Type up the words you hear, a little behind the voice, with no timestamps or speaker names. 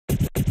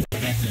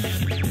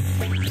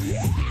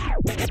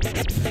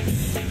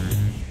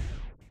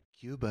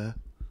Cuba.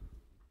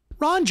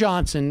 Ron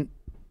Johnson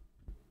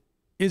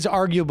is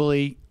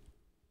arguably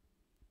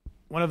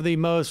one of the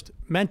most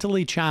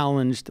mentally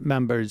challenged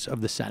members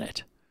of the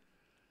Senate.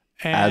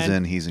 And As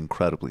in, he's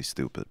incredibly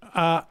stupid.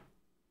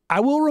 I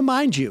will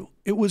remind you,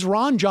 it was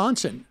Ron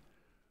Johnson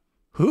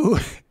who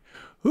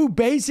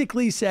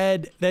basically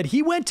said that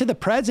he went to the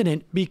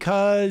president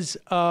because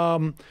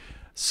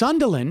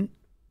Sunderland,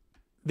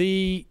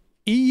 the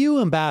EU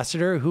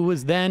ambassador, who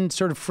was then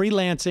sort of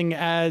freelancing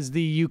as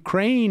the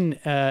Ukraine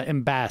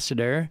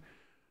ambassador,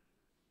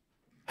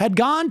 had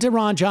gone to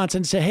Ron Johnson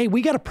and said, hey,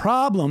 we got a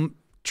problem.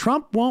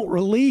 Trump won't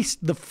release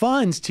the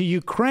funds to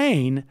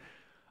Ukraine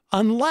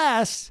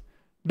unless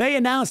they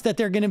announce that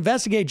they're going to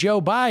investigate Joe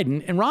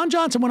Biden. And Ron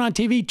Johnson went on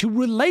TV to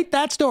relate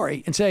that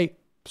story and say,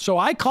 so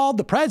I called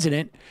the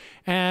president,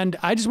 and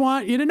I just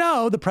want you to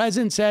know the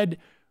president said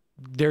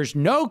there's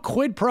no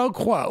quid pro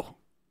quo.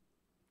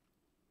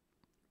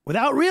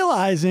 Without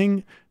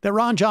realizing that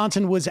Ron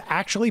Johnson was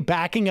actually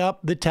backing up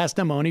the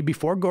testimony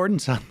before Gordon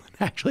Sondland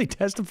actually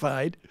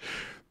testified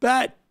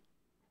that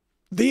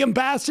the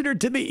ambassador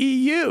to the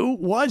EU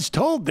was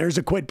told there's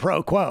a quid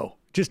pro quo,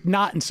 just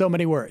not in so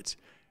many words.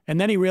 And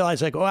then he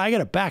realized, like, oh, I got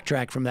to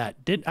backtrack from that.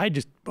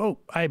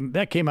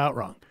 That came out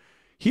wrong.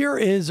 Here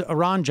is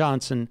Ron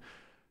Johnson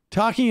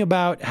talking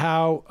about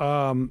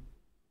how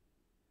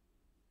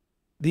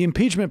the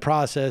impeachment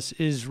process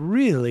is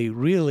really,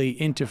 really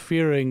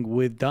interfering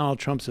with Donald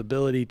Trump's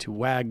ability to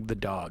wag the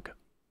dog.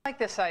 I like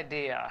this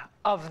idea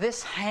of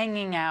this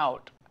hanging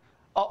out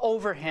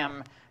over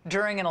him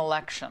during an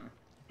election.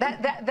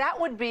 That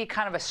would be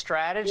kind of a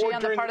strategy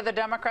on the part of the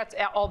Democrats,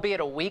 albeit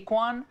a weak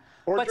one.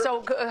 But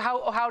so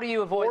how do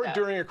you avoid that?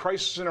 Or during a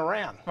crisis in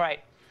Iran.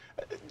 Right.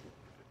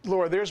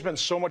 Laura, there's been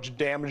so much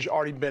damage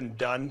already been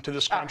done to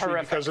this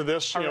country because of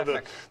this. You know,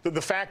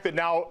 the fact that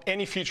now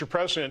any future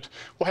president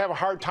will have a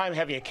hard time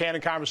having a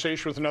candid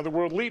conversation with another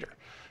world leader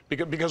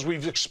because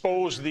we've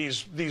exposed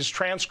these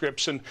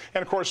transcripts. And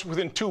of course,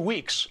 within 2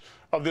 weeks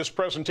of this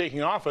president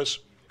taking office,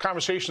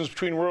 conversations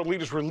between world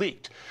leaders were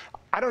leaked.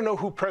 I don't know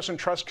who President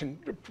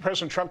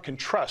Trump can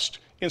trust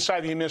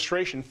inside the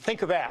administration.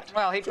 Think of that.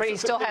 Well, he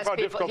still has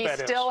people. He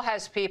still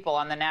has people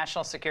on the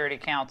National Security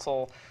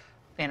Council,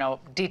 you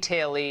know,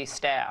 detailee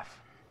staff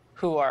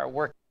who are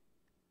working.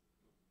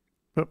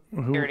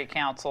 Security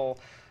Council,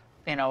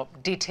 you know,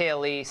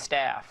 detailee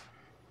staff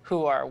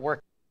who are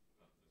working.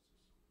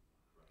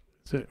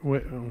 So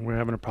we're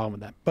having a problem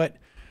with that, but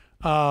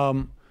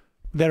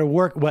that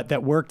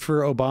worked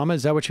for Obama.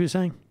 Is that what you were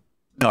saying?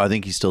 No, I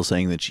think he's still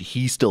saying that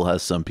he still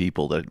has some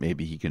people that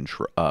maybe he can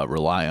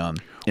rely on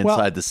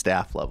inside the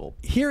staff level.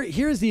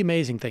 Here's the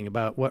amazing thing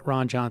about what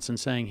Ron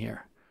Johnson's saying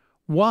here.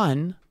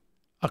 One,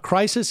 a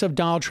crisis of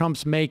Donald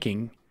Trump's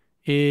making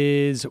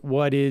is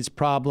what is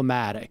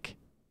problematic.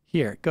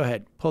 Here, go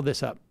ahead, pull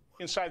this up.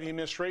 Inside the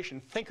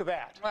administration, think of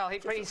that. Well, he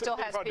still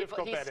has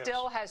people. He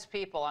still has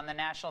people on the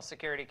National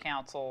Security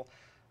Council,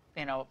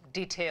 you know,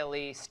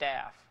 detailee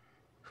staff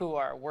who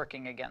are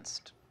working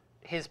against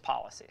his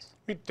policies.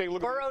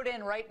 Burrowed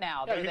in right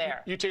now. They're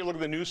there. You take a look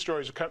at the news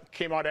stories that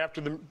came out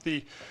after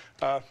the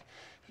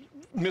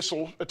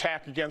missile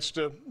attack against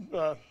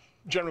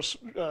General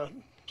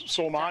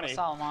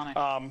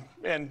Soleimani.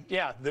 And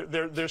yeah,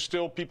 there's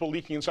still people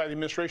leaking inside the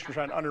administration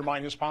trying to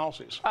undermine his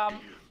policies.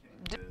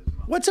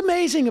 What's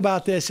amazing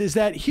about this is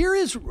that here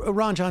is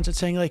Ron Johnson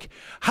saying, like,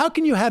 how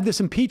can you have this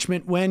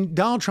impeachment when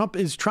Donald Trump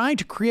is trying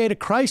to create a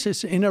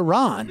crisis in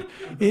Iran?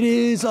 It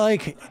is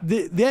like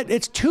that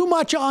it's too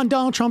much on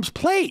Donald Trump's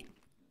plate.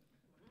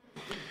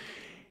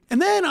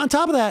 And then on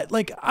top of that,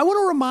 like, I want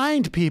to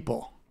remind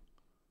people,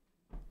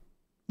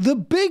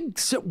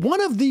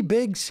 one of the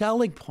big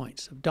selling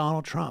points of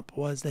Donald Trump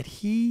was that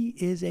he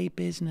is a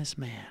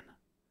businessman.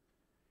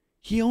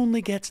 He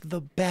only gets the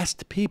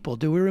best people.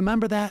 Do we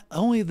remember that?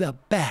 Only the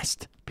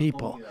best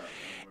people. Oh, yeah.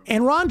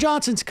 And Ron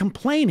Johnson's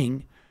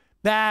complaining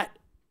that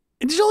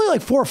there's only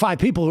like 4 or 5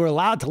 people who are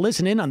allowed to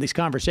listen in on these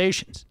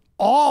conversations,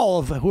 all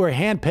of who are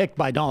handpicked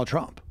by Donald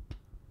Trump,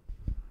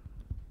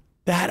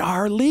 that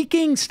are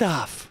leaking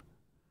stuff.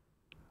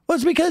 Well,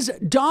 it's because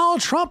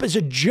Donald Trump is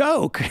a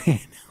joke.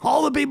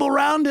 All the people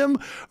around him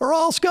are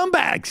all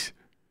scumbags.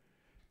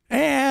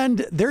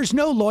 And there's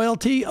no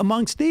loyalty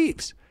amongst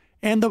thieves.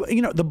 And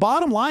the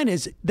bottom line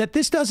is that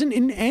this doesn't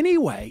in any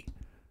way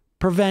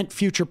prevent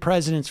future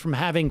presidents from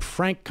having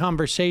frank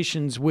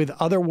conversations with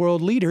other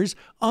world leaders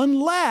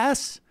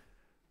unless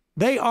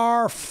they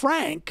are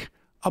frank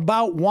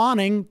about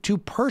wanting to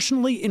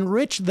personally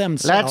enrich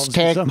themselves.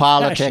 Let's take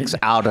politics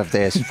out of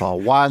this for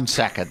 1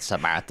 second,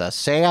 Samantha.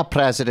 Say a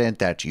president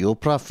that you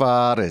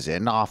prefer is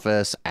in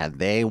office and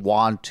they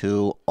want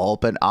to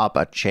open up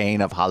a chain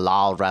of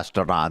halal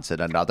restaurants in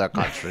another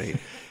country.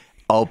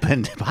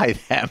 Opened by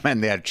them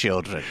and their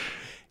children.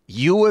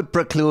 you would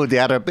preclude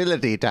their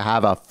ability to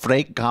have a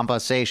frank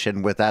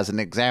conversation with, as an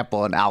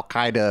example, an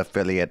Al-Qaeda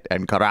affiliate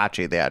in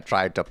Karachi they are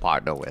trying to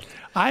partner with.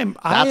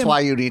 That's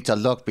why you need to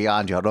look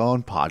beyond your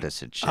own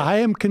partisanship. I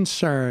am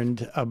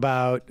concerned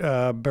about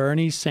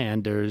Bernie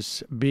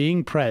Sanders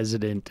being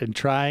president and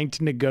trying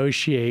to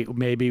negotiate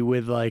maybe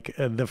with like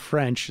the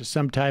French,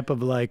 some type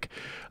of like,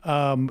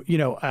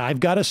 I've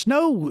got a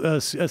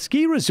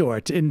ski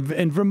resort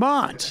in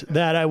Vermont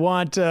that I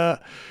want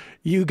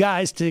you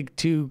guys to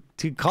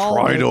call.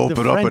 Try to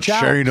open up a French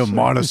chain Alps. of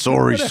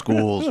Montessori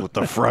schools with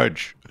the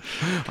French.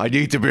 I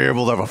need to be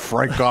able to have a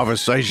frank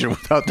conversation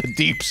without the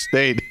deep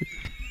state.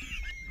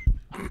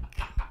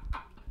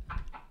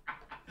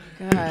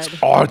 God.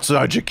 Arts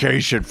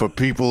education for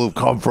people who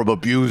come from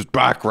abused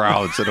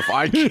backgrounds. And if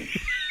I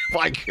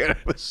can't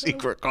have a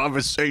secret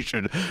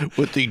conversation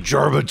with the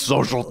German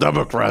Social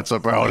Democrats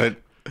about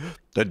it,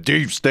 the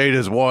deep state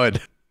is won.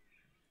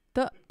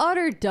 The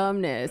utter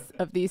dumbness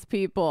of these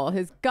people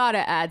has got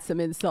to add some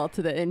insult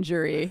to the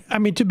injury. I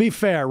mean, to be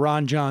fair,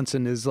 Ron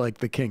Johnson is like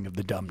the king of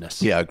the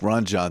dumbness. Yeah,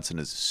 Ron Johnson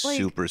is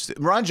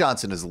Ron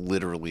Johnson is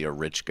literally a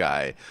rich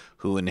guy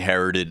who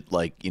inherited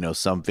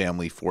some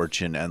family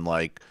fortune and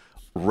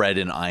read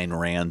an Ayn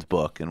Rand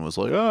book and was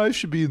like, oh, I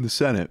should be in the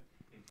Senate.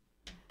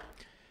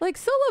 Like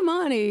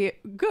Soleimani,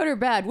 good or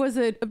bad, was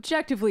an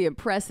objectively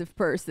impressive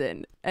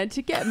person. And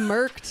to get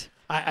murked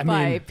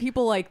by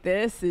people like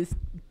this is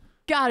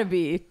got to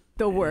be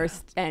the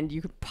worst end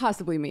you could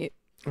possibly meet.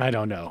 I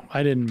don't know.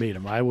 I didn't meet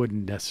him. I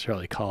wouldn't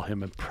necessarily call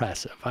him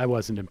impressive. I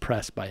wasn't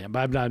impressed by him.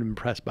 I'm not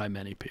impressed by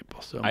many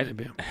people. So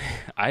maybe.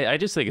 I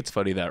just think it's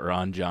funny that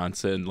Ron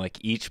Johnson,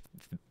 each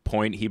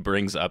point he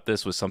brings up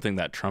this was something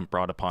that Trump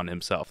brought upon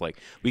himself.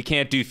 We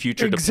can't do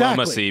future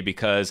diplomacy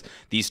because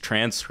these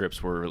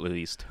transcripts were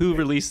released. Who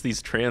released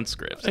these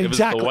transcripts? It was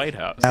the White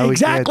House.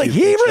 Exactly.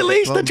 He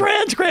released the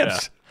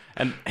transcripts.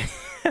 Yeah. And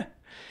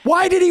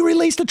why did he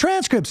release the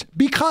transcripts?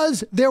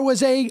 Because there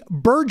was a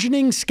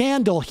burgeoning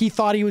scandal he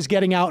thought he was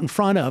getting out in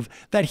front of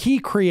that he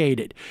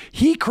created.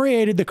 He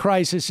created the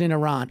crisis in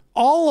Iran.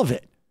 All of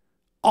it.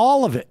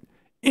 All of it.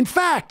 In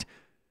fact,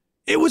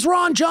 it was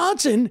Ron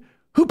Johnson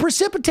who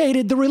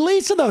precipitated the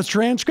release of those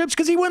transcripts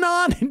because he went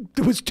on and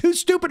was too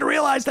stupid to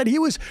realize that he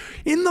was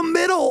in the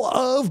middle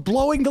of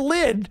blowing the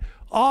lid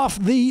off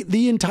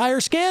the entire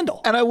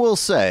scandal. And I will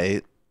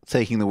say,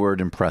 taking the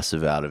word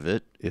impressive out of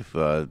it, if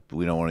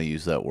we don't want to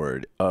use that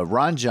word,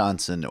 Ron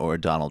Johnson or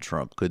Donald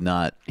Trump could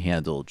not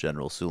handle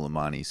General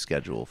Soleimani's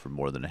schedule for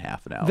more than a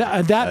half an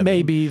hour. That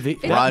may be the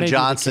Ron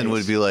Johnson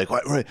would be like,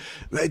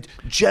 right,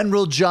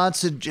 General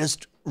Johnson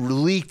just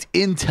leaked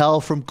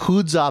intel from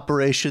Quds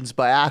operations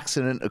by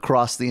accident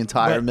across the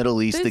entire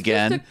Middle East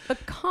again.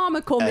 Just a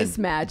comical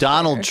mismatch.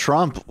 Donald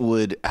Trump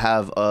would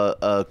have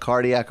a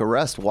cardiac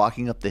arrest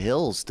walking up the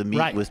hills to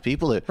meet with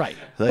people. Right.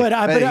 But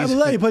let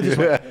me put it this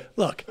way.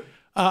 Look,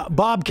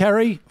 Bob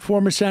Kerry,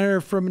 former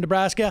senator from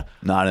Nebraska.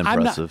 Not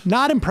impressive.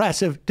 Not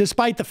impressive,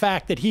 despite the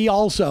fact that he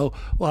also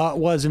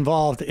was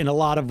involved in a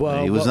lot of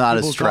he was not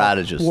a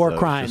strategist, war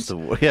crimes.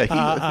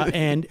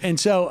 And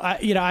so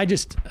I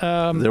just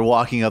they're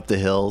walking up the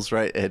hills,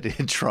 right?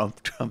 And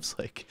Trump's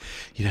like,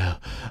 a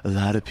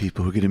lot of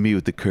people are going to meet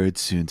with the Kurds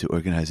soon to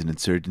organize an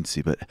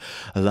insurgency, but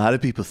a lot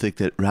of people think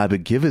that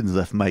Robin Givens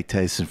left Mike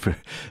Tyson for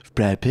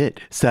Brad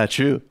Pitt. It's not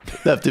true.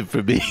 Left him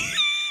for me.